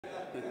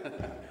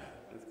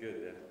That's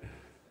good, Dan.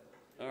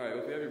 All right, well,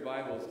 if you have your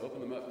Bibles,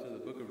 open them up to the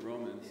book of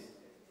Romans,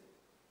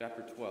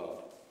 chapter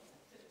 12.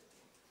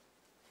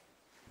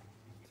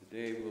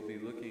 Today we'll be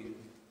looking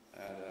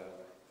at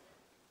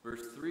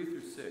verse 3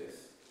 through 6.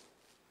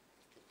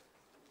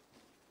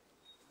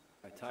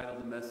 I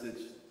titled the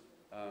message,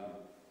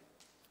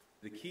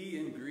 The Key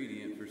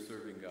Ingredient for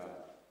Serving God.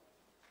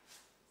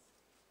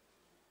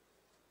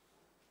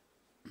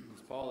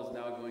 As Paul is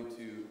now going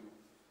to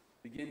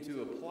begin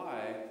to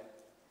apply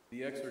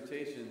the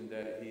exhortation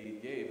that he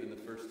gave in the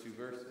first two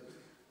verses.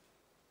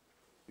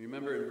 You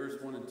remember in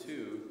verse 1 and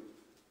 2,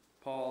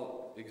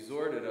 Paul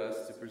exhorted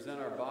us to present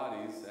our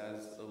bodies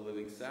as a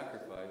living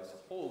sacrifice,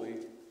 holy,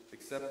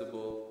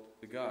 acceptable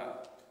to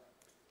God.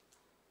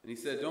 And he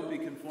said, don't be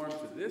conformed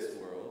to this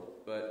world,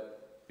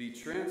 but be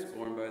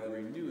transformed by the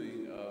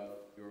renewing of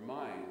your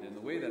mind. And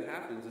the way that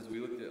happens, as we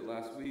looked at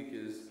last week,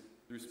 is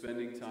through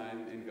spending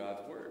time in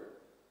God's Word.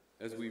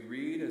 As we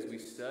read, as we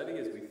study,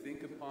 as we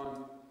think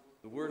upon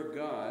the Word of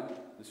God,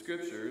 the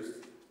Scriptures,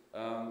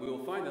 we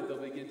will find that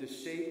they'll begin to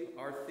shape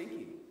our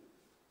thinking.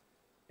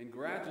 And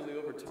gradually,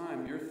 over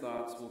time, your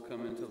thoughts will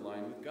come into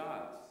line with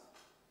God's.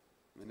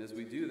 And as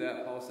we do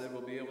that, Paul said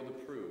we'll be able to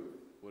prove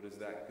what is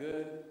that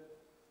good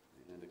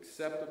and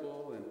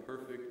acceptable and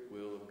perfect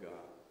will of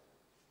God.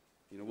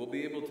 We'll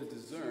be able to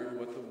discern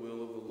what the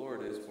will of the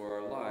Lord is for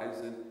our lives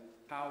and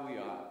how we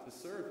ought to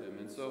serve Him.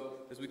 And so,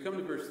 as we come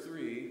to verse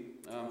 3,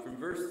 from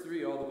verse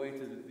 3 all the way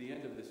to the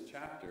end of this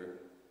chapter,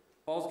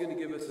 Paul's going to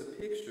give us a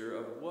picture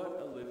of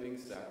what a living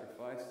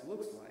sacrifice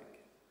looks like.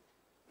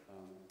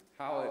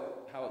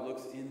 How it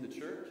looks in the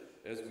church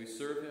as we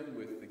serve Him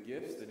with the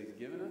gifts that He's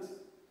given us,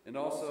 and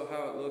also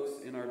how it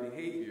looks in our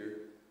behavior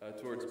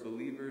towards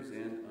believers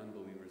and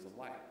unbelievers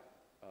alike.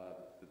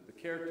 The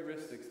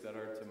characteristics that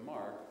are to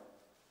mark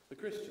the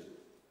Christian.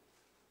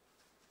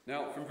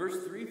 Now, from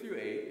verse 3 through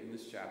 8 in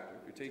this chapter,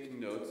 if you're taking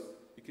notes,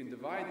 you can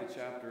divide the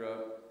chapter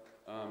up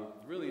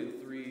really in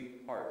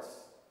three parts.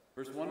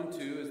 Verse 1 and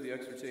 2 is the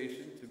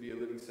exhortation to be a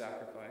living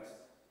sacrifice.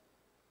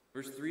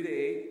 Verse 3 to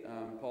 8,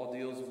 Paul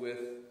deals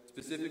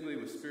specifically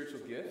with spiritual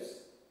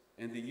gifts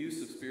and the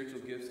use of spiritual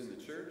gifts in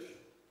the church.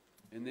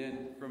 And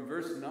then from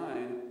verse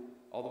 9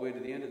 all the way to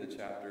the end of the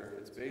chapter,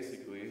 it's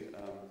basically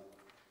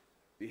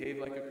behave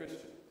like a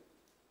Christian.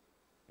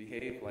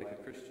 Behave like a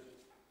Christian.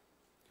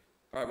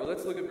 All right, well,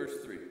 let's look at verse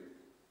 3.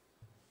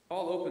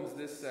 Paul opens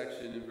this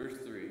section in verse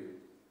 3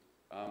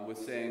 with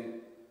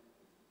saying,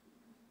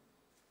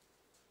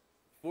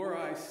 "For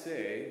I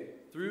say,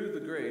 through the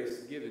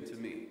grace given to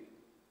me."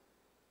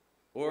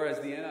 Or as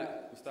the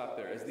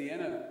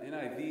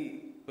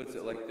NIV puts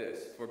it like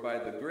this, "For by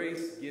the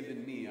grace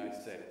given me, I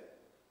say."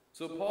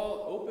 So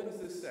Paul opens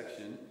this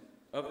section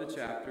of the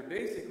chapter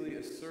basically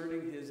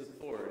asserting his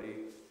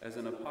authority as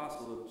an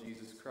apostle of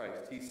Jesus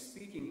Christ. He's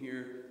speaking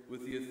here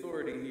with the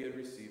authority he had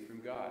received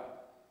from God.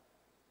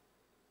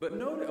 But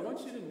I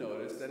want you to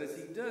notice that as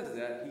he does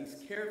that, he's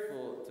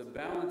careful to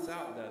balance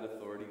out that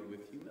authority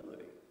with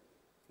humility.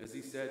 As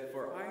he said,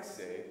 "For I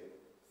say,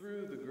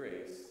 through the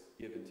grace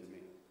given to me."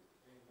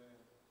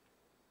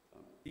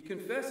 He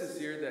confesses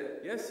here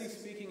that, yes, he's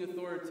speaking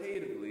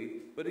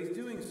authoritatively, but he's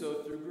doing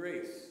so through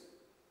grace.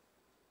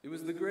 It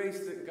was the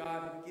grace that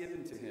God had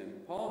given to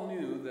him. Paul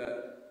knew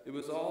that it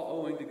was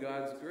all owing to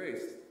God's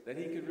grace that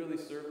he could really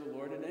serve the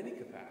Lord in any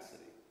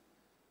capacity,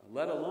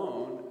 let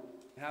alone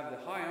have the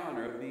high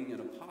honor of being an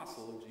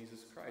apostle of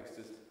Jesus Christ,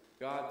 as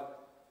God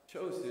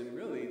chose him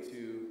really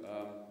to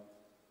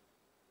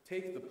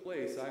take the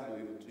place, I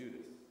believe, of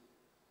Judas,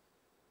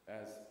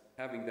 as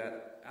having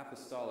that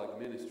apostolic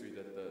ministry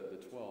that the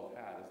 12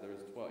 had. As there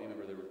was 12, you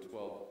remember there were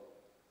 12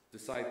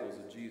 disciples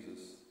of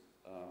Jesus,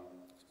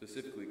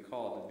 specifically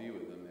called to be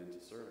with him and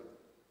to serve him,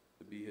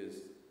 to be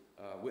his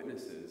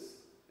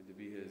witnesses and to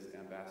be his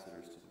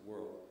ambassadors to the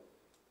world.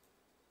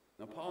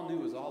 Now, Paul knew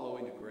it was all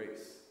owing to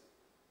grace.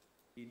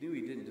 He knew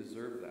he didn't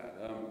deserve that.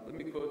 Let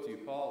me quote to you,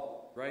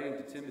 Paul writing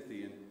to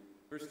Timothy in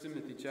 1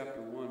 Timothy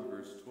chapter 1,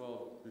 verse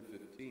 12 through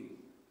 15.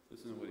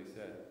 Listen to what he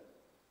said.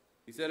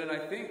 He said, "And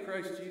I thank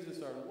Christ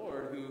Jesus our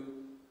Lord,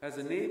 who has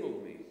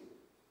enabled me,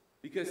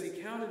 because he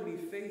counted me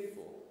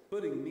faithful,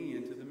 putting me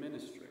into the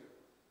ministry.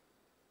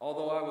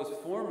 Although I was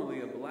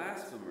formerly a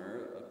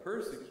blasphemer, a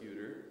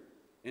persecutor,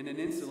 and an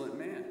insolent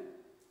man.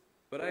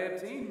 But I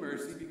obtained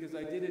mercy because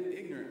I did it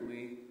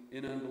ignorantly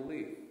in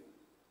unbelief.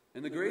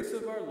 And the grace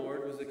of our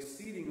Lord was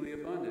exceedingly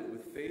abundant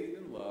with faith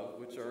and love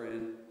which are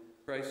in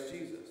Christ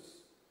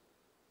Jesus.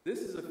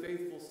 This is a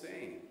faithful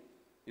saying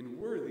and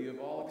worthy of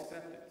all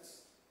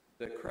acceptance,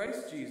 that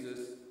Christ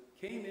Jesus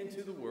came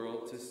into the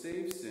world to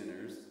save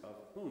sinners, of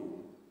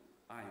whom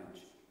I am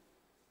chief."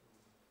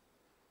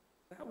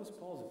 That was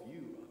Paul's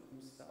view of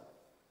himself.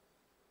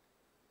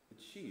 The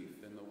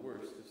chief and the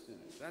worst of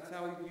sinners. That's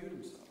how he viewed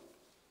himself.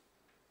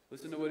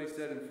 Listen to what he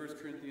said in 1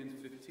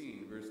 Corinthians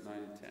 15, verse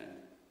 9 and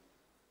 10.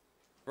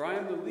 "For I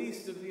am the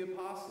least of the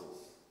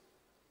apostles,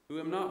 who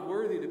am not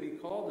worthy to be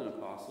called an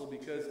apostle,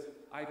 because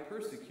I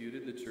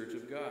persecuted the church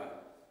of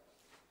God.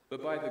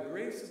 But by the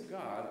grace of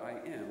God I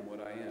am what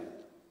I am.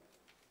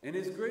 And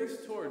his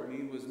grace toward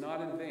me was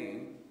not in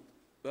vain,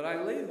 But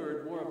I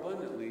labored more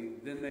abundantly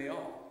than they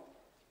all.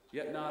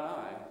 Yet not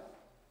I,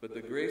 but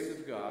the grace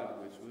of God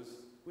which was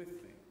with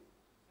me.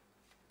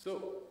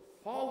 So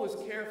Paul was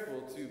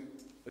careful to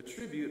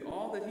attribute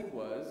all that he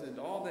was and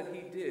all that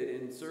he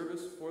did in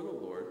service for the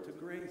Lord to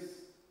grace.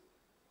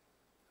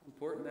 How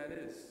important that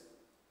is.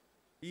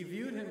 He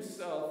viewed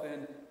himself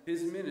and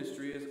his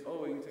ministry as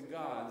owing to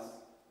God's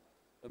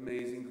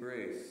amazing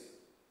grace.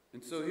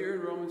 And so here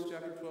in Romans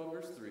chapter 12,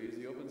 verse 3, as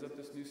he opens up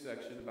this new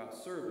section about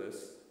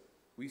service,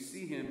 we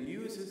see him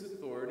use his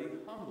authority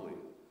humbly,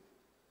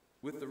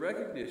 with the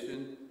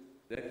recognition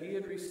that he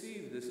had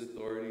received this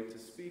authority to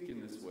speak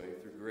in this way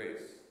through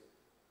grace.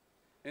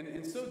 And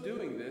in so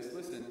doing this,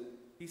 listen,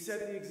 he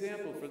set the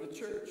example for the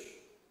church.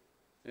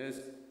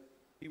 As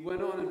he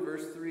went on in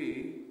verse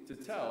 3 to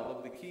tell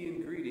of the key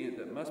ingredient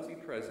that must be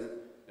present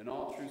in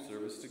all true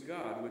service to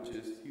God, which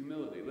is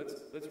humility.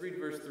 Let's read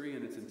verse 3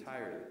 in its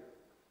entirety.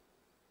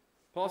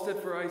 Paul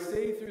said, "For I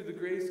say through the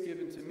grace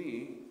given to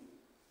me,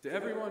 to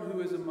everyone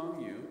who is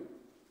among you,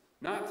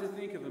 not to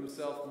think of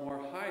himself more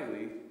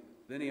highly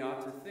than he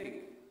ought to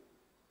think,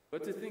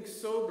 but to think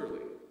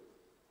soberly,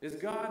 as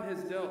God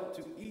has dealt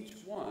to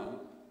each one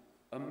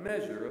a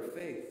measure of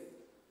faith."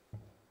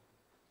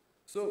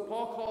 So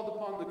Paul called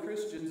upon the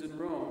Christians in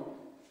Rome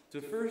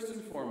to first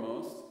and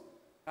foremost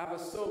have a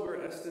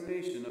sober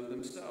estimation of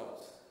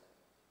themselves,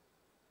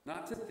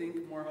 not to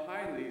think more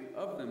highly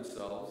of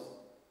themselves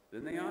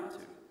than they ought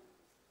to.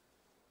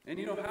 And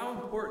you know how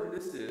important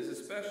this is,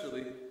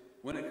 especially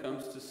when it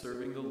comes to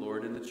serving the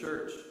Lord in the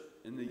church,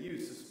 in the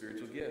use of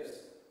spiritual gifts.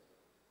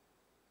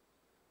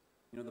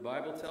 You know, the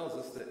Bible tells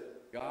us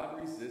that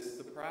God resists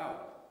the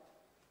proud,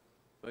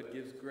 but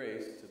gives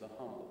grace to the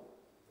humble.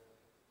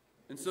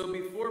 And so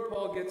before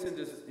Paul gets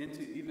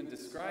into even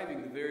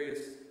describing the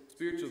various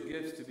spiritual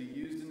gifts to be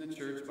used in the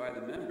church by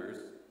the members,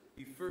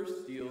 he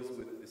first deals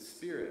with the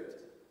spirit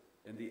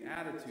and the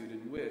attitude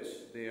in which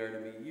they are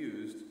to be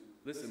used,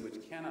 listen,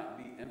 which cannot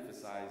be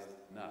emphasized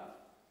enough.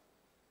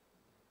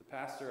 The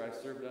pastor I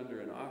served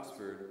under in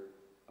Oxford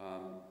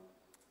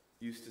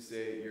used to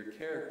say, your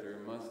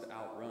character must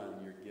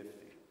outrun your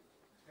gifting.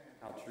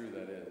 How true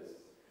that is.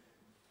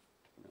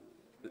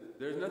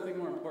 There's nothing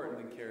more important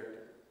than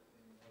character.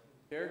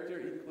 Character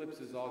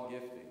eclipses all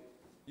gifting.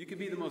 You could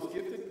be the most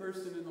gifted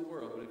person in the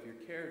world, but if your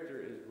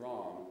character is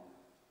wrong,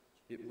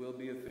 it will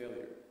be a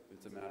failure.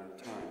 It's a matter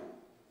of time.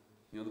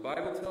 You know, the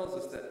Bible tells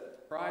us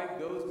that pride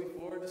goes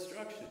before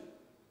destruction,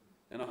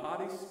 and a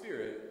haughty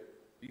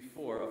spirit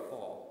before a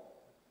fall.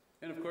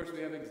 And of course,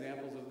 we have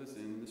examples of this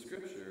in the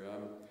Scripture.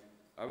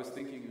 I was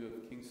thinking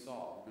of King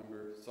Saul.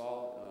 Remember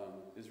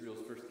Saul,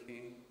 Israel's first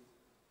king?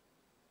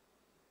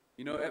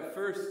 You know, at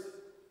first,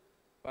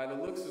 by the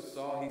looks of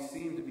Saul, he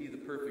seemed to be the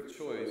perfect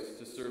choice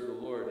to serve the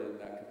Lord in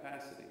that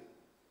capacity.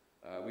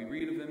 We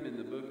read of him in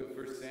the book of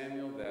 1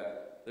 Samuel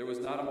that there was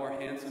not a more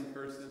handsome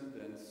person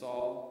than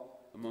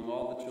Saul among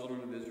all the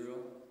children of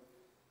Israel.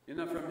 You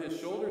know, from his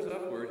shoulders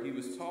upward, he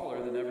was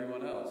taller than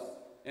everyone else.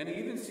 And he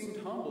even seemed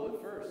humble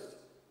at first,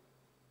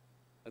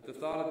 at the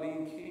thought of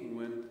being king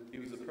when he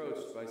was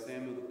approached by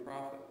Samuel the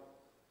prophet.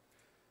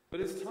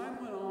 But as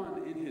time went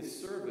on in his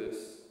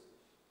service,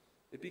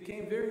 it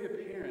became very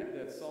apparent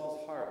that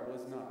Saul's heart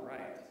was not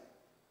right,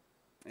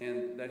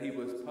 and that he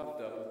was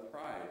puffed up with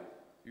pride.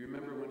 You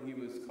remember when he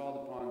was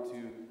called upon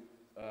to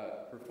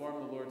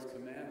perform the Lord's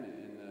commandment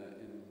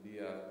in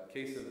the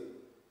case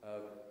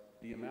of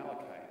the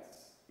Amalekites.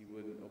 He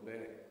wouldn't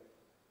obey.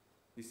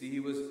 You see, he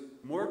was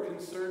more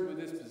concerned with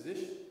his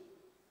position,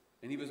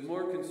 and he was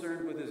more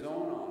concerned with his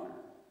own honor,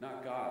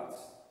 not God's.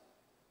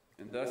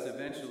 And thus,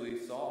 eventually,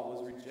 Saul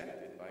was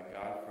rejected by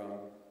God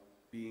from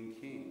being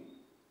king.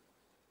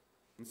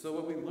 And so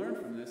what we learn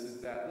from this is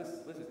that,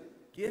 listen,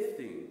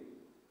 gifting,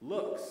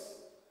 looks,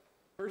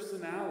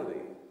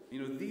 personality,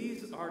 you know,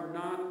 these are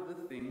not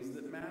the things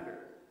that matter.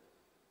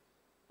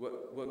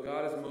 What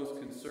God is most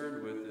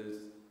concerned with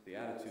is the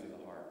attitude of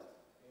the heart.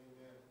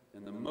 Amen.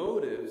 And the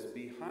motives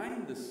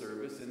behind the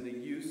service and the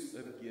use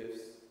of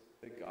gifts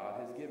that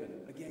God has given.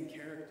 Again,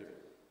 character,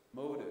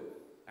 motive,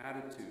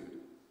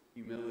 attitude,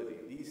 humility.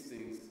 These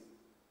things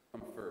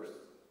come first.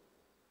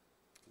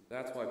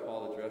 That's why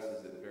Paul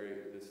addresses it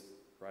this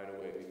right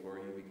away before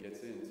he even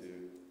gets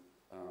into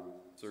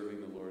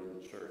serving the Lord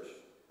in the church.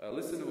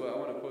 Listen to what I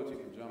want to quote you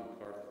from John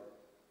MacArthur.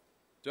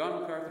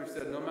 John MacArthur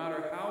said, "No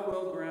matter how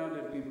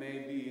well-grounded we may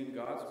be in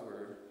God's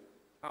Word,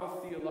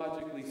 how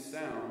theologically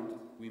sound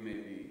we may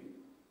be,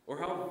 or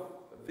how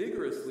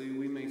vigorously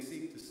we may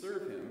seek to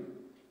serve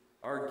Him,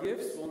 our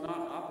gifts will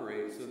not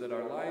operate so that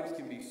our lives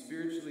can be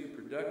spiritually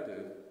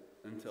productive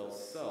until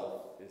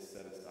self is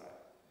set aside."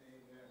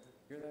 Amen.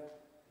 Hear that?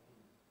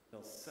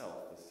 Until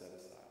self is set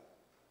aside.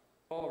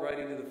 Paul,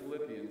 writing to the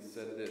Philippians,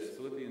 said this,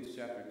 Philippians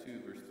chapter 2,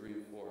 verse 3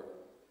 and 4.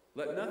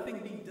 "Let nothing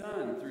be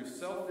done through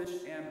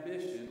selfish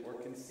ambition or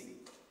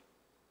conceit,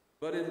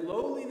 but in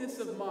lowliness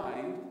of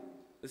mind,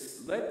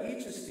 let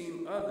each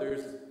esteem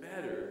others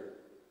better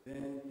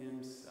than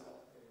himself."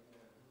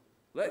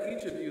 Let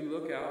each of you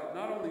look out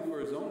not only for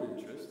his own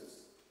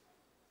interests,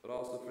 but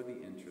also for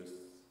the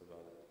interests of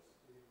others.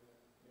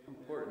 How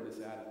important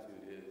this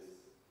attitude is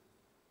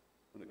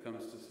when it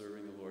comes to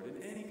serving the Lord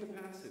in any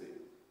capacity.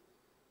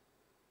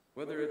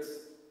 Whether it's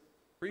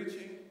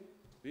preaching,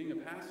 being a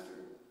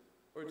pastor,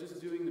 or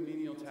just doing the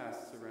menial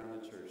tasks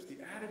around the church. The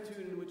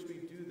attitude in which we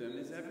do them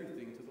is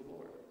everything to the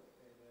Lord.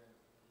 Amen.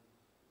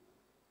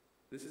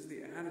 This is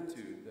the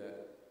attitude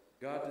that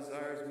God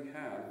desires we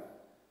have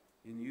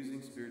in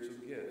using spiritual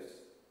gifts.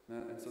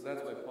 And so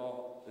that's why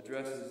Paul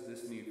addresses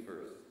this need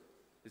first.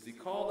 Is he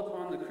called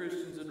upon the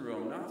Christians in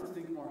Rome not to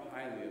think more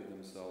highly of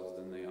themselves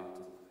than they ought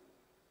to.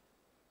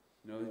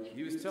 You know,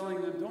 he was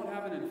telling them, don't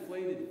have an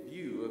inflated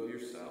view of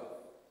yourself,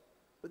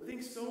 but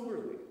think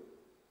soberly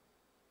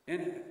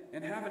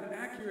and have an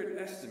accurate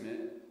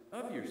estimate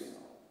of yourself.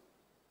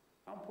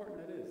 How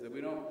important that is, that we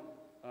don't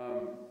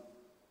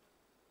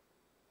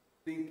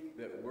think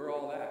that we're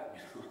all that,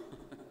 you know.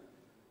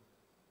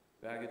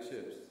 Bag of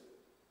chips.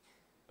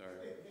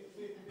 Sorry.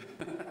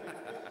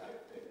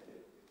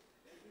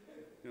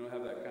 You don't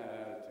have that kind of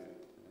attitude.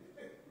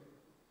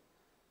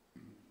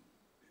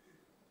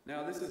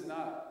 Now, this is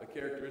not a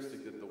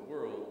characteristic that the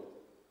world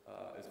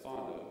is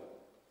fond of.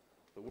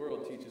 The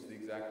world teaches the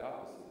exact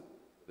opposite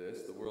of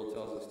this. The world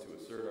tells us to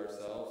assert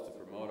ourselves, to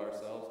promote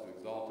ourselves, to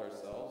exalt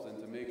ourselves, and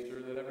to make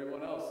sure that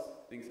everyone else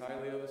thinks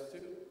highly of us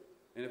too.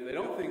 And if they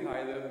don't think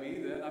highly of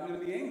me, then I'm going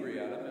to be angry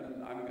at them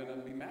and I'm going to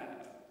be mad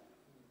at them.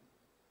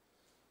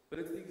 But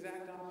it's the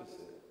exact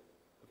opposite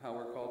of how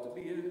we're called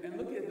to be. And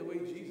look at the way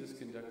Jesus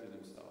conducted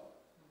himself.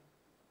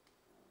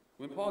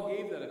 When Paul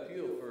gave that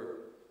appeal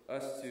for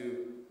us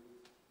to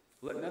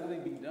let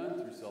nothing be done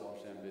through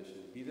selfish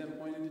ambition, he then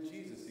pointed to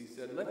Jesus. He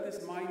said, let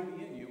this mind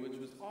be in you, which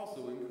was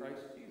also in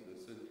Christ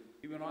Jesus. And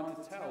he went on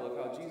to tell of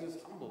how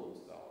Jesus humbled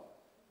himself.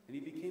 And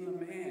he became a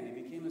man.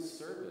 He became a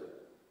servant.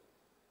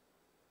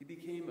 He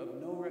became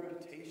of no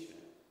reputation.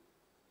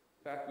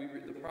 In fact,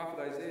 the prophet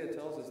Isaiah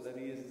tells us that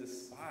he is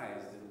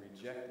despised and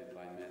rejected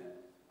by men.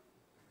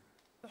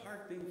 It's a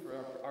hard thing for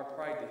our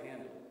pride to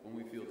handle when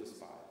we feel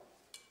despised.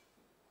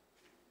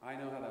 I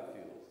know how that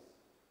feels.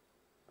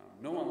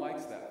 No one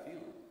likes that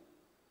feeling.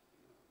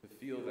 To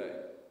feel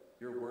that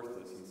you're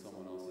worthless in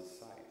someone else's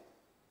sight.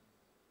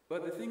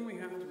 But the thing we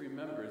have to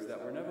remember is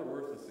that we're never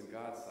worthless in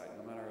God's sight,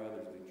 no matter how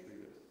others may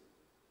treat us.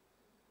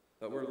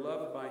 That we're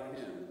loved by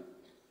him.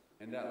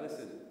 And that,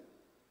 listen,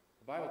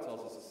 the Bible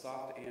tells us a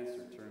soft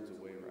answer turns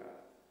away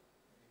wrath.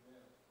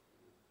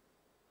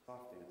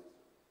 Soft answer.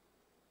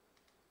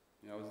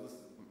 You know,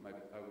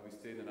 we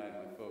stayed the night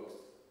with my folks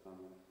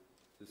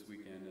this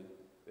weekend, and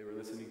they were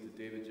listening to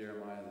David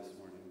Jeremiah this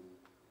morning.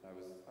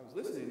 I was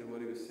listening to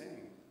what he was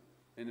saying.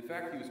 And in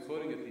fact, he was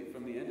quoting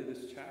from the end of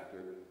this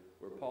chapter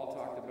where Paul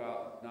talked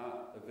about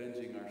not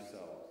avenging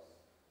ourselves,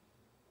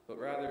 but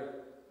rather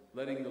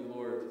letting the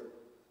Lord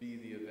be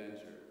the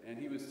avenger. And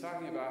he was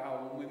talking about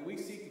how when we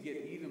seek to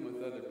get even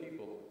with other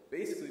people,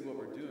 basically what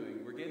we're doing,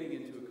 we're getting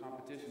into a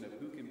competition of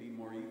who can be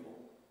more evil.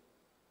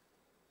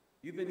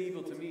 You've been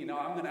evil to me. Now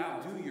I'm going to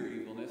outdo your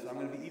evilness. I'm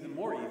going to be even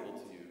more evil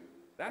to you.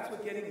 That's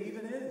what getting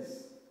even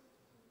is.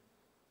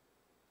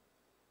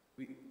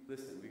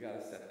 Listen, we got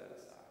to set that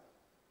aside.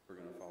 We're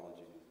going to follow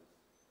Jesus.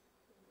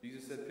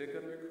 Jesus said, pick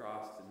up your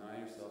cross, deny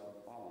yourself,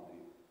 and follow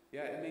me.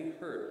 Yeah, it may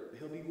hurt, but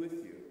he'll be with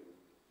you.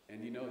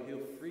 And you know,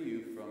 he'll free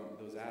you from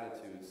those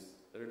attitudes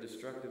that are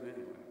destructive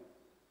anyway,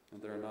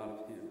 and that are not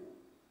of him.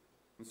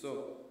 And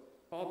so,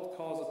 Paul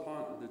calls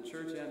upon the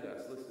church and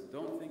us, listen,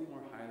 don't think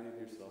more highly of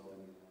yourself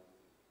than you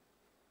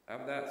are.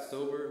 Have that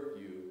sober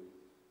view.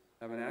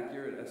 Have an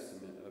accurate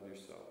estimate of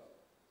yourself.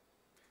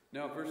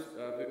 Now,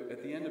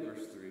 at the end of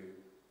verse 3,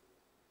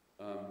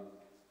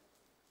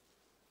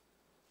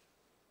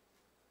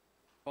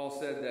 Paul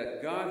said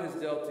that God has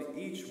dealt to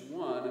each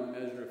one a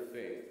measure of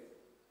faith.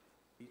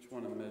 Each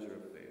one a measure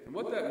of faith. And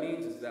what that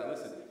means is that,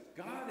 listen,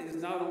 God is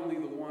not only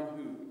the one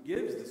who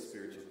gives the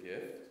spiritual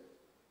gift,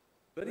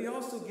 but he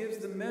also gives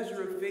the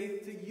measure of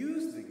faith to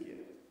use the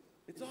gift.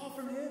 It's all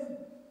from him.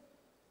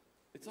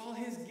 It's all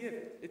his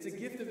gift. It's a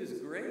gift of his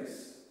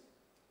grace.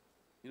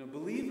 You know,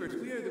 believers,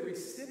 we are the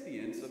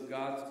recipients of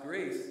God's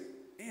grace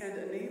and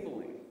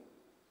enabling.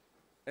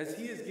 As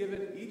he has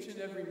given each and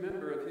every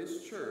member of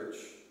his church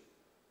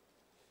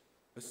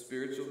a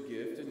spiritual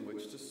gift in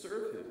which to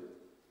serve him,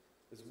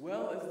 as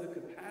well as the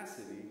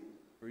capacity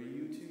for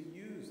you to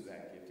use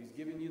that gift. He's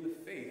given you the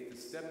faith to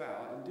step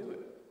out and do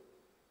it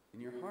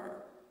in your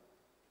heart.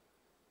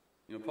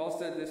 You know, Paul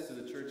said this to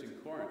the church in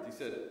Corinth. He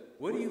said,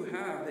 what do you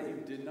have that you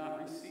did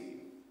not receive?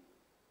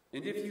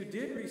 And if you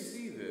did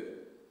receive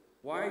it,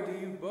 why do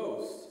you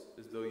boast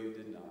as though you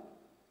did not?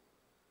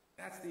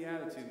 That's the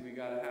attitude we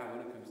got to have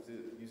when it comes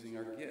to using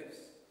our gifts.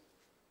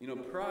 You know,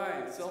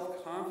 pride,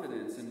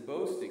 self-confidence, and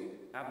boasting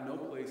have no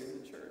place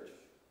in the church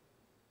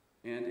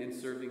and in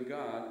serving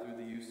God through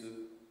the use of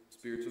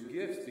spiritual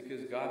gifts,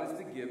 because God is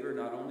the giver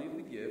not only of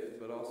the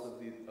gift, but also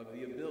of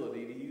the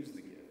ability to use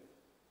the gift.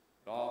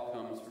 It all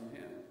comes from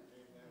him.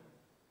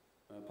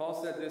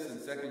 Paul said this in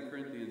 2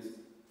 Corinthians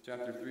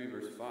chapter 3,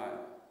 verse 5.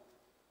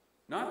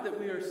 Not that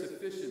we are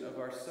sufficient of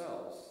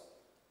ourselves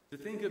to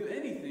think of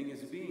anything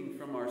as being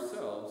from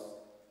ourselves,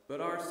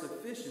 but our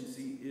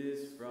sufficiency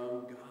is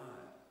from God.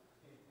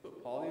 But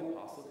what Paul the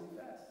Apostle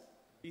confessed.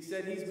 He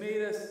said he's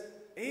made us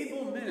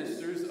able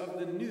ministers of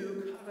the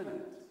new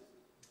covenant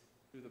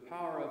through the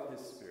power of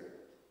his Spirit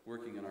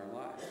working in our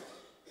lives.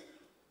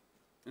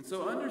 And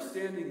so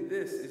understanding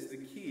this is the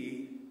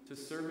key to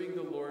serving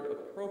the Lord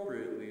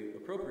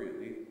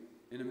appropriately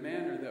in a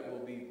manner that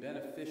will be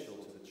beneficial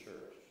to the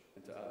church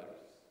and to others.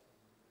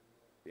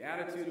 The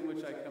attitude in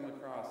which I come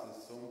across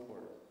is so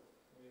important.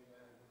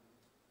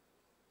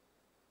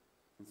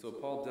 And so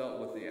Paul dealt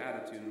with the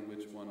attitude in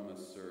which one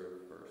must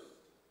serve first.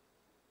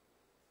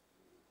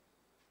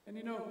 And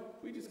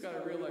we just got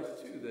to realize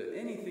too that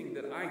anything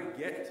that I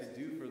get to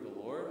do for the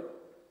Lord,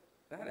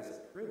 that is a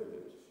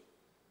privilege.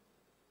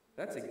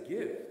 That's a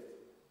gift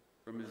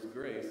from his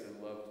grace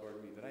and love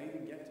toward me, that I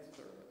even get to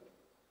serve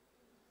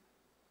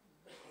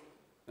it.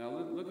 Now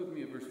look with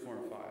me at verse 4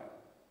 and 5.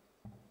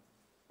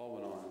 Paul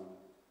went on.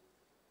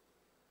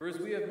 For as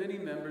we have many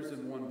members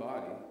in one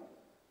body,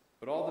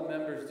 but all the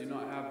members do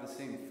not have the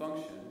same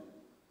function,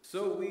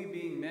 so we,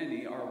 being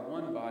many, are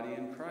one body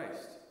in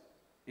Christ,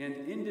 and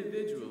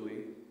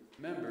individually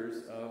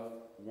members of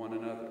one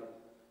another.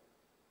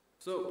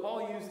 So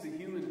Paul used the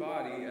human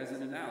body as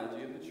an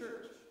analogy of the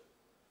church.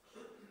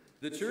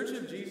 The church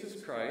of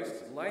Jesus Christ,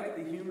 like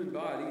the human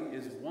body,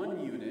 is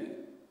one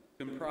unit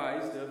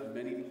comprised of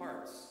many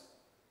parts,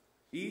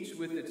 each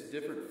with its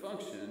different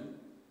function,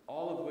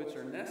 all of which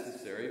are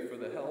necessary for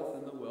the health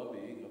and the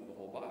well-being of the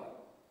whole body.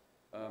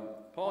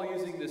 Paul,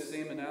 using this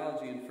same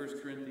analogy in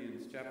 1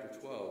 Corinthians chapter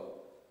 12,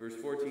 verse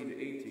 14 to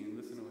 18,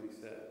 listen to what he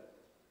said.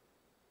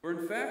 For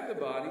in fact the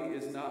body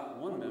is not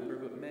one member,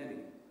 but many.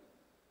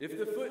 If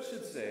the foot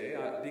should say,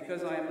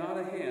 because I am not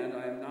a hand,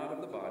 I am not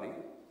of the body,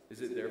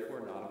 is it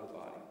therefore not of the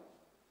body?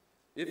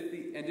 If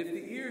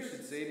the ear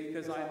should say,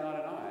 because I am not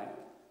an eye,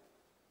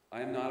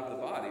 I am not of the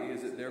body,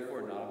 is it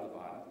therefore not of the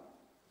body?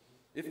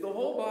 If the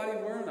whole body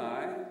were an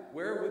eye,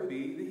 where would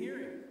be the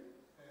hearing?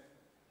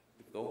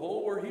 If the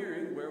whole were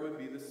hearing, where would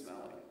be the smelling?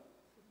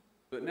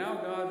 But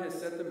now God has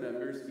set the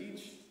members,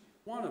 each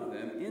one of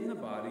them, in the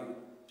body,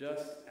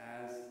 just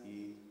as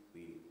he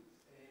pleased.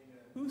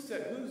 Who's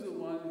the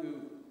one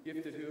who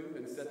gifted who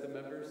and set the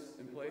members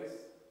in place?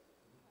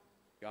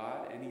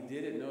 God, and he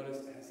did it, notice,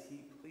 as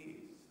he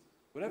pleased.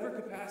 Whatever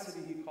capacity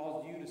he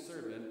called you to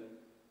serve in,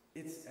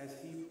 it's as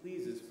he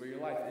pleases for your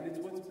life, and it's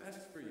what's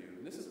best for you.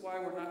 And this is why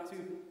we're not to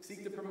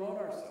seek to promote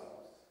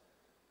ourselves.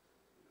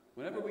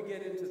 Whenever we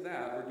get into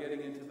that, we're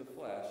getting into the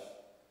flesh,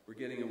 we're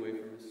getting away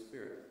from the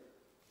Spirit.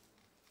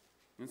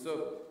 And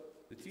so,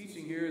 the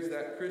teaching here is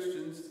that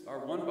Christians are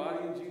one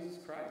body in Jesus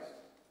Christ.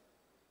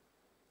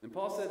 And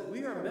Paul said,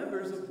 we are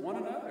members of one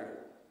another.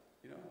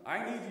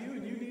 I need you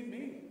and you need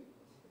me.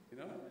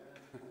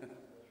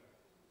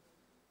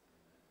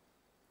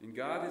 And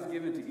God has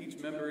given to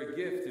each member a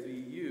gift to be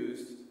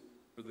used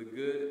for the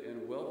good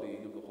and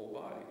well-being of the whole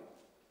body.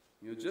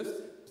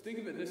 Just think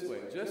of it this way: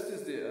 just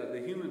as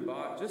the human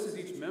body, just as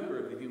each member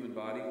of the human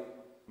body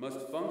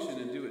must function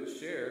and do its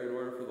share in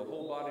order for the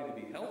whole body to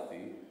be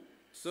healthy,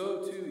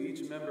 so too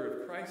each member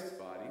of Christ's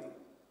body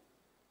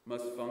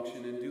must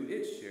function and do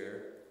its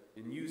share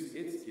and use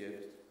its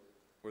gift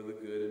for the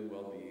good and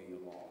well-being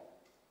of all.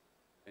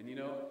 And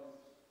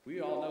we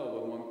all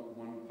know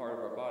when one part of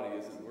our body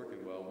isn't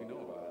working well, we know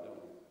about it,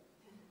 don't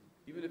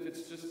we? Even if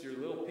it's just your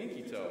little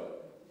pinky toe,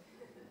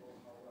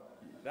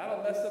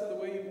 that'll mess up the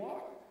way you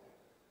walk.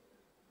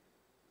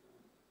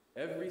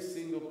 Every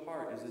single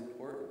part is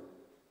important.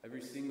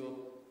 Every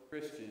single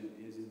Christian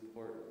is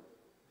important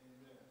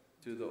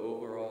to the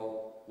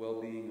overall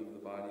well-being of the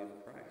body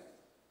of Christ.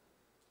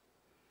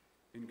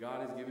 And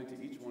God has given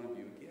to each one of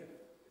you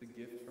a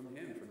gift from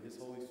him, from his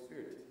Holy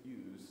Spirit to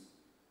use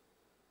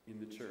in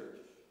the church.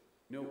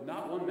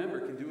 Not one member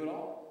can do it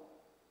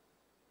all.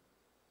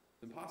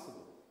 It's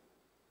impossible.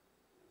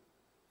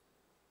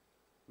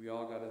 We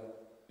all got to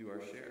do our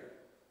share.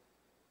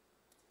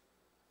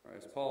 All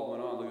right, as Paul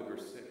went on, look at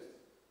verse 6.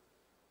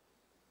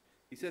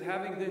 He said,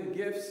 having then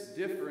gifts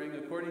differing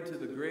according to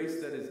the grace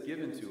that is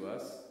given to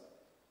us,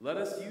 let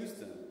us use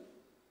them.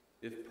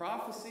 If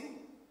prophecy,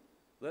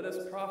 let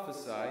us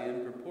prophesy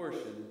in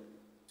proportion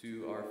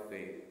to our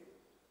faith.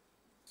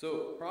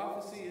 So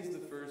prophecy is the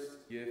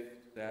first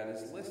gift that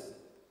is listed.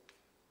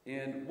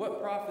 And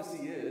what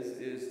prophecy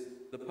is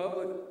the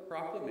public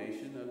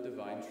proclamation of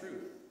divine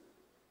truth.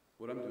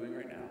 What I'm doing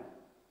right now,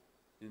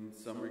 in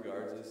some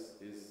regards,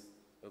 is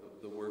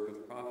the work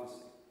of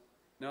prophecy.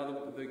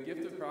 Now, the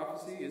gift of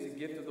prophecy is a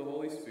gift of the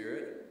Holy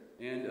Spirit,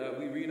 and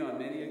we read on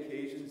many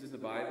occasions in the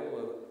Bible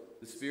of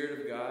the Spirit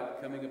of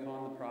God coming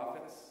upon the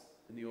prophets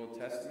in the Old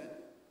Testament,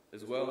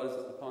 as well as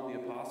upon the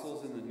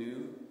apostles in the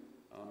New,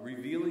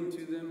 revealing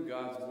to them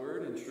God's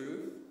word and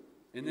truth,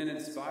 and then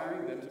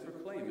inspiring them to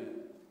proclaim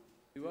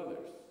it to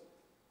others.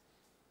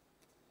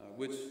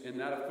 And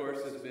that, of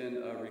course, has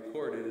been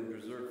recorded and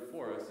preserved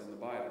for us in the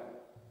Bible.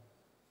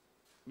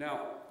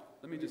 Now,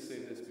 let me just say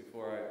this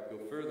before I go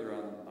further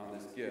on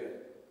this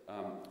gift.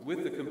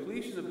 With the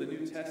completion of the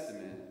New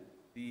Testament,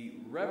 the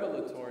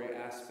revelatory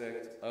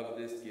aspect of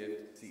this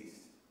gift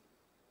ceased.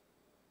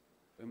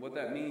 And what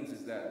that means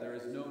is that there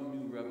is no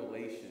new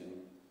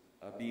revelation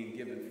being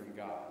given from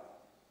God.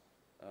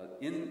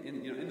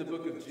 in the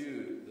book of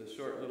Jude, the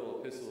short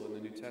little epistle in the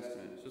New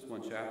Testament, it's just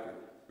one chapter,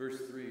 verse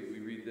 3, we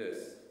read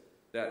this,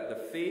 that the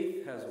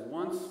faith has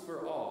once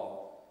for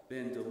all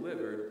been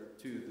delivered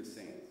to the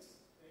saints.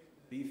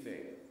 The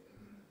faith.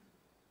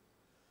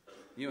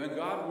 And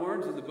God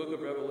warns in the book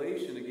of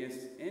Revelation against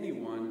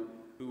anyone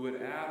who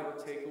would add or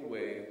take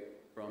away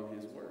from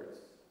his words.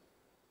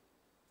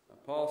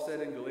 Paul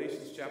said in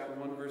Galatians chapter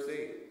 1, verse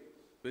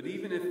 8, "But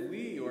even if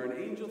we or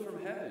an angel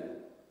from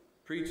heaven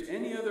preach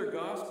any other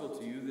gospel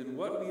to you than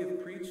what we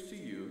have preached to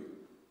you,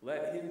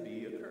 let him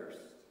be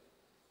accursed."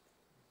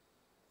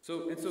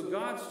 So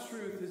God's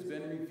truth has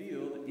been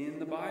revealed in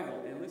the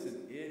Bible. And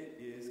listen, it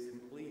is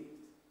complete.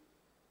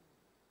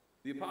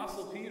 The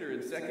Apostle Peter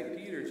in 2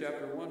 Peter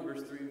chapter 1,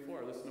 verse 3 and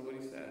 4, listen to what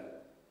he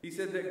said. He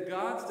said that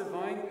God's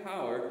divine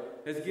power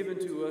has given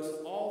to us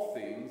all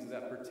things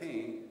that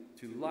pertain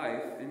to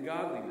life and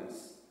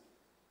godliness,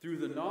 through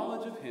the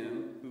knowledge of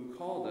him who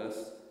called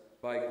us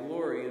by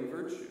glory and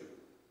virtue,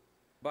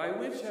 by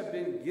which have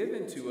been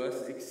given to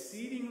us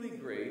exceedingly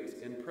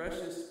great and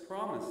precious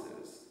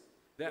promises,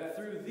 that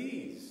through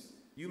these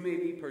you may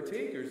be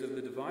partakers of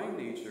the divine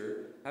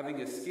nature, having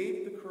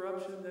escaped the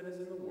corruption that is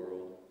in the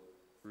world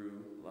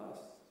through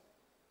lust.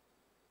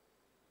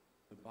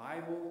 The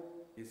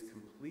Bible is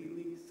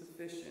completely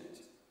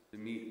sufficient to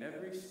meet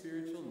every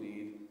spiritual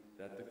need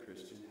that the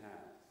Christian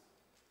has.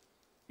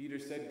 Peter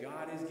said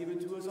God has given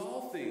to us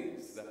all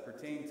things that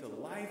pertain to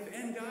life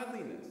and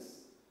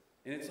godliness.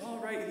 And it's all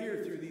right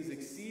here through these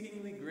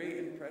exceedingly great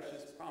and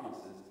precious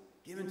promises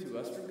given to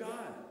us from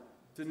God,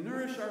 to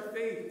nourish our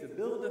faith, to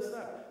build us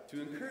up,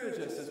 to encourage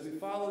us as we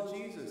follow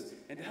Jesus,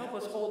 and to help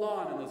us hold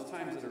on in those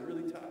times that are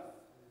really tough.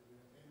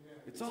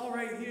 It's all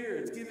right here.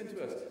 It's given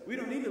to us. We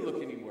don't need to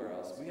look anywhere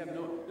else.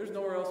 There's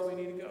nowhere else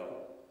we need to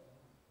go.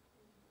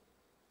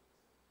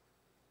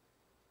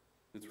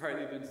 It's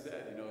rightly been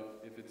said,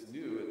 if it's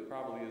new, it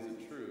probably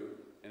isn't true.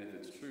 And if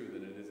it's true,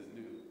 then it isn't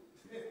new.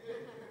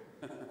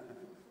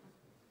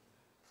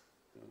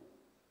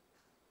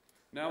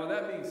 Now, with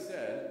that being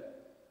said,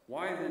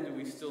 why then do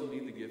we still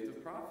need the gift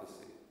of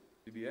prophecy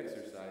to be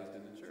exercised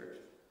in the church?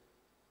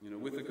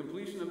 With the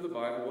completion of the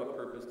Bible, what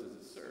purpose does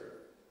it serve?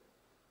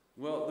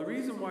 Well, the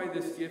reason why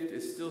this gift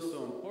is still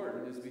so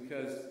important is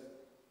because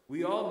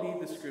we all need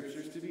the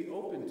Scriptures to be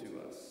open to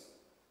us.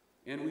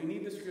 And we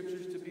need the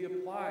Scriptures to be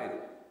applied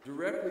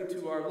directly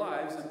to our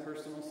lives and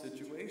personal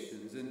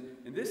situations.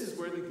 And this is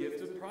where the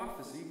gift of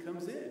prophecy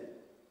comes in.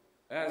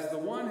 As the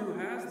one who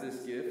has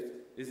this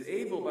gift is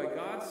able by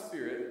God's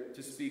Spirit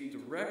to speak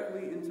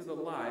directly into the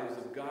lives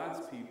of God's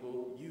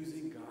people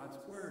using God's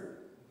Word.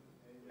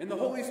 And the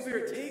Holy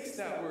Spirit takes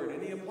that Word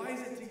and He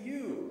applies it to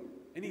you.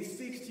 And He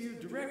speaks to you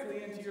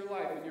directly into your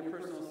life and your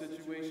personal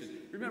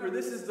situation. Remember,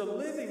 this is the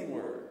living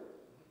Word.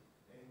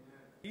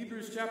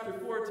 Hebrews chapter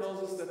 4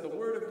 tells us that the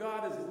Word of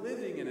God is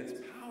living and it's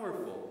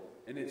powerful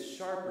and it's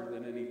sharper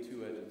than any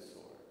two-edged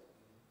sword.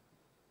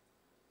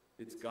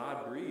 It's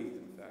God-breathed,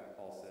 in fact,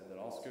 Paul said,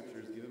 that all Scripture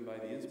is given by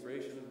the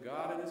inspiration of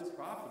God and is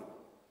profitable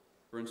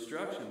for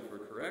instruction, for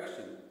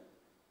correction.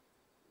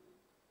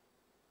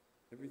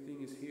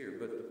 Everything is here,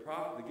 but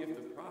the gift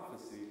of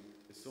prophecy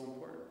is so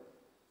important.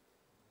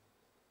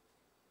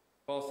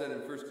 Paul said in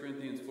 1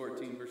 Corinthians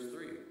 14, verse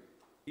 3,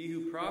 "He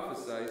who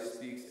prophesies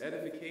speaks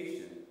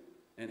edification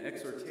and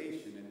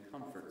exhortation and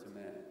comfort to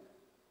men."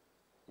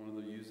 One of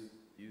the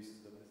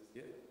uses of this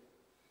gift.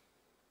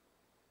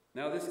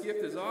 Now, this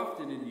gift is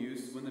often in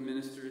use when the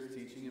minister is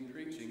teaching and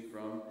preaching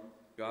from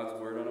God's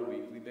Word on a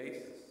weekly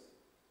basis.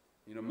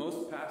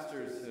 Most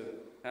pastors have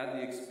had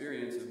the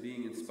experience of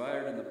being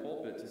inspired in the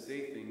pulpit to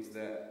say things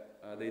that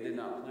they did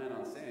not plan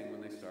on saying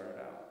when they started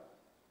out.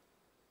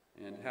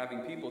 And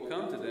having people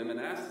come to them and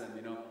ask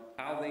them,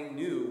 how they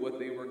knew what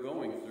they were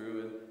going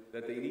through and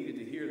that they needed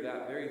to hear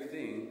that very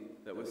thing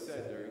that was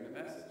said during the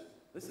message.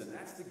 Listen,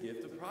 that's the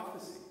gift of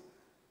prophecy.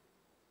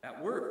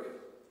 At work,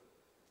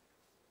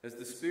 as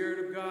the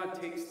Spirit of God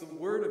takes the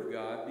Word of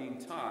God being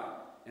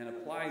taught and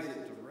applies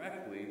it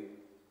directly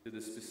to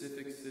the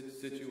specific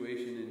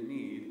situation and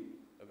need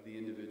of the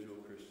individual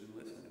Christian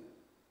listening.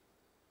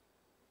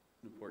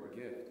 An important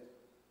gift.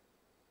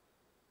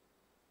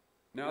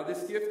 Now,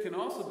 this gift can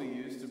also be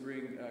used to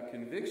bring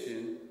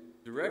conviction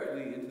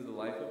directly into the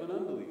life of an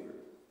unbeliever.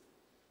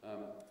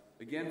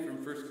 Again,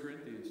 from 1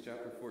 Corinthians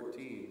chapter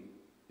 14,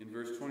 in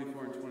verse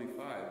 24 and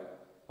 25,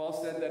 Paul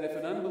said that if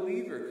an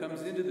unbeliever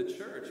comes into the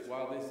church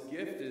while this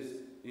gift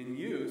is in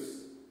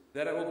use,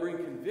 that it will bring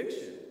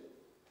conviction,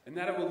 and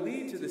that it will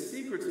lead to the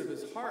secrets of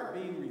his heart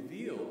being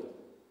revealed,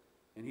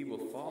 and he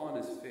will fall on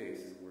his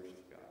face and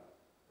worship God.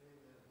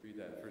 Amen. Read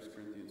that in 1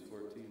 Corinthians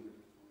 14,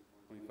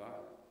 25.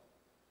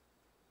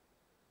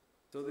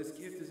 So this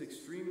gift is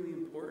extremely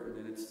important,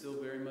 and it's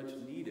still very much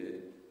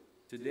needed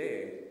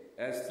today,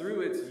 as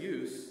through its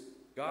use,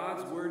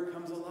 God's Word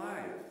comes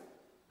alive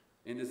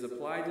and is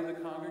applied to the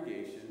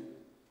congregation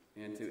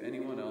and to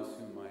anyone else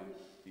who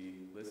might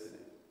be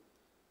listening.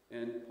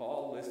 And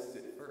Paul lists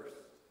it first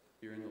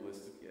here in the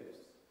list of gifts,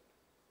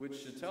 which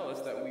should tell us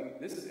that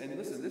this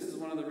is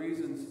one of the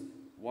reasons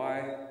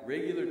why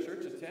regular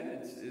church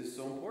attendance is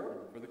so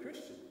important for the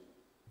Christian.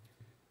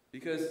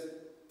 Because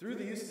through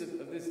the use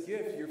of this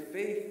gift, your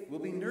faith will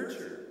be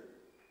nurtured.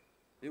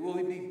 It will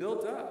be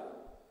built up.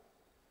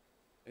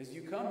 As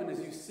you come and as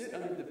you sit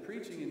under the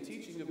preaching and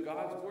teaching of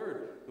God's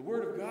Word, the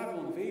Word of God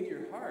will invade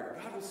your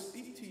heart. God will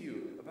speak to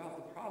you about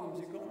the problems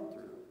you're going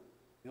through.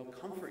 He'll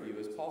comfort you.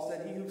 As Paul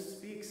said,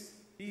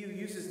 he who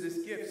uses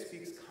this gift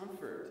speaks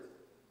comfort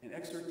and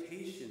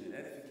exhortation and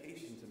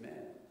edification to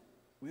men.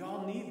 We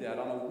all need that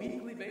on a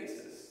weekly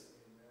basis,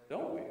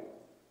 don't we?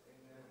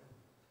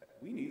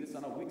 We need this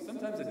on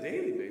sometimes a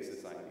daily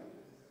basis, I need.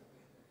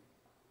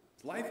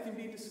 Life can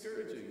be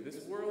discouraging.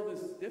 This world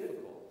is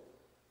difficult.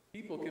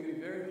 People can be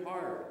very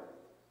hard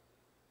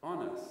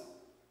on us.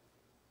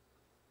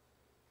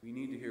 We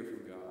need to hear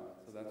from God.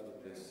 So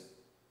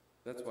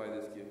that's why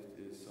this gift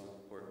is so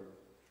important.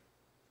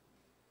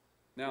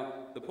 Now,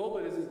 the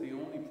pulpit isn't the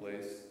only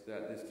place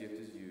that this gift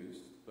is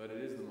used, but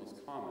it is the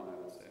most common,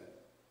 I would say.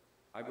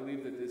 I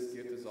believe that this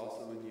gift is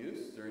also in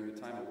use during the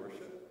time of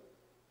worship.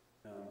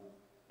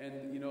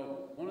 And,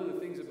 one of the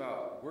things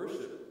about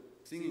worship,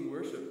 singing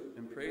worship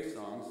and praise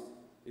songs,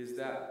 is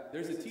that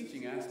there's a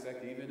teaching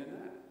aspect even in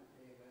that.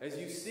 As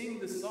you sing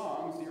the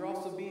songs, you're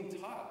also being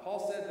taught.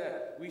 Paul said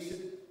that we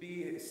should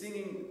be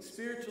singing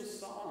spiritual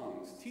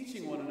songs,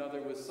 teaching one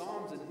another with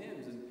psalms and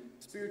hymns and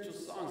spiritual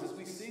songs. As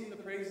we sing the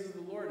praises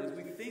of the Lord, as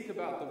we think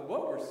about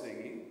what we're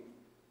singing,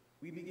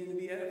 we begin to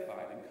be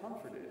edified and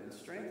comforted and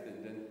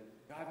strengthened, and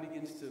God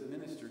begins to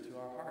minister to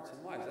our hearts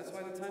and lives. That's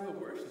why the time of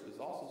worship is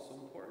also so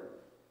important.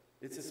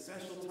 It's a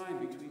special time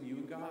between you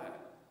and God,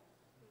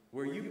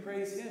 where you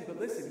praise Him, but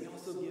listen, He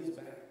also gives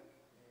back.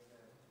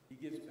 He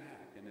gives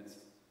back, and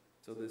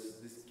so this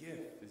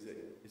gift is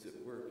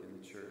at work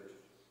in the church.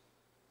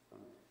 In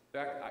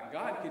fact,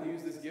 God can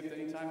use this gift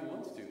anytime He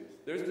wants to.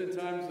 There's been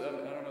times, I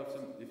don't know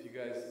if you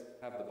guys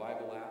have the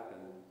Bible app,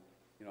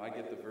 and I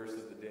get the verse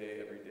of the day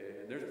every day,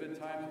 and there's been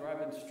times where I've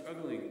been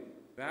struggling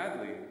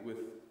badly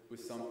with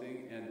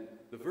something, and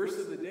the verse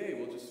of the day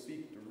will just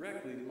speak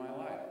directly to my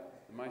life,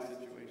 to my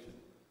situation.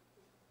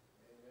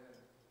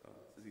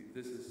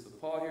 So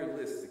Paul here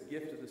lists the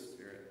gift of the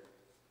Spirit,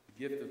 the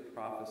gift of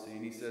prophecy,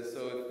 and he says,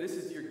 so if this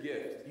is your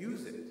gift,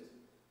 use it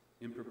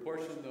in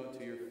proportion, though,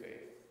 to your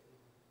faith.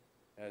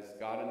 As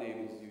God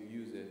enables you,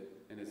 use it,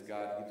 and as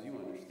God gives you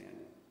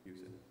understanding, use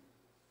it.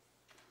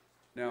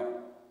 Now,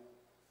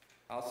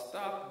 I'll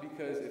stop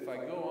because if I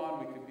go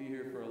on, we could be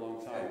here for a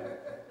long time.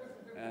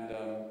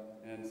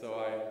 And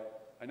so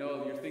I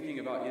know you're thinking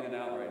about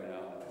In-N-Out right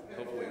now.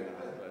 Hopefully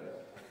not,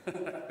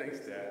 but thanks,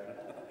 Dad.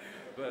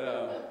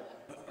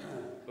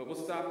 But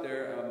we'll stop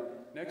there.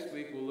 Next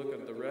week, we'll look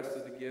at the rest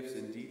of the gifts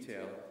in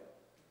detail,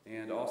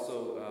 and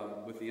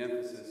also with the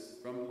emphasis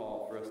from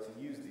Paul for us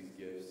to use these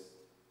gifts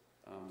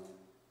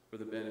for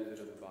the benefit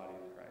of the body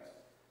of Christ.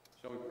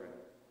 Shall we pray?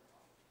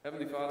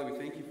 Heavenly Father, we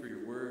thank you for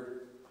your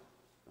word,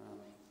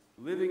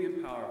 living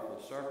and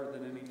powerful, sharper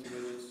than any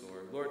two-edged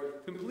sword. Lord,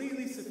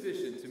 completely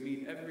sufficient to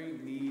meet every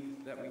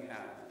need that we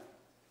have,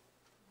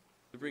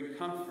 to bring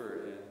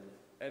comfort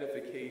and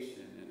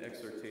edification and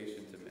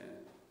exhortation to men.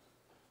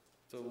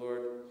 So,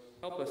 Lord,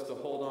 help us to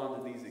hold on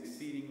to these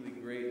exceedingly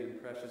great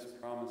and precious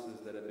promises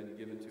that have been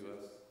given to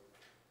us,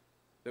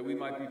 that we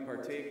might be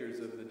partakers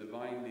of the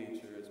divine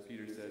nature, as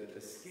Peter said,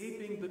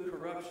 escaping the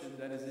corruption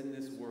that is in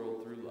this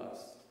world through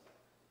lust,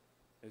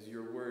 as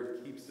your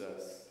word keeps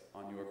us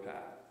on your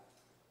path.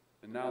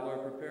 And now,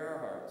 Lord, prepare our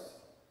hearts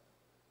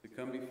to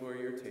come before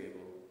your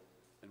table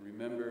and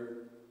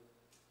remember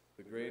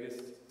the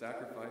greatest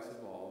sacrifice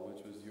of all,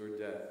 which was your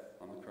death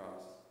on the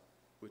cross,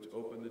 which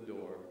opened the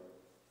door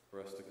for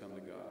us to come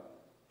to God.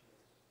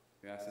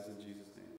 We ask this in Jesus' name.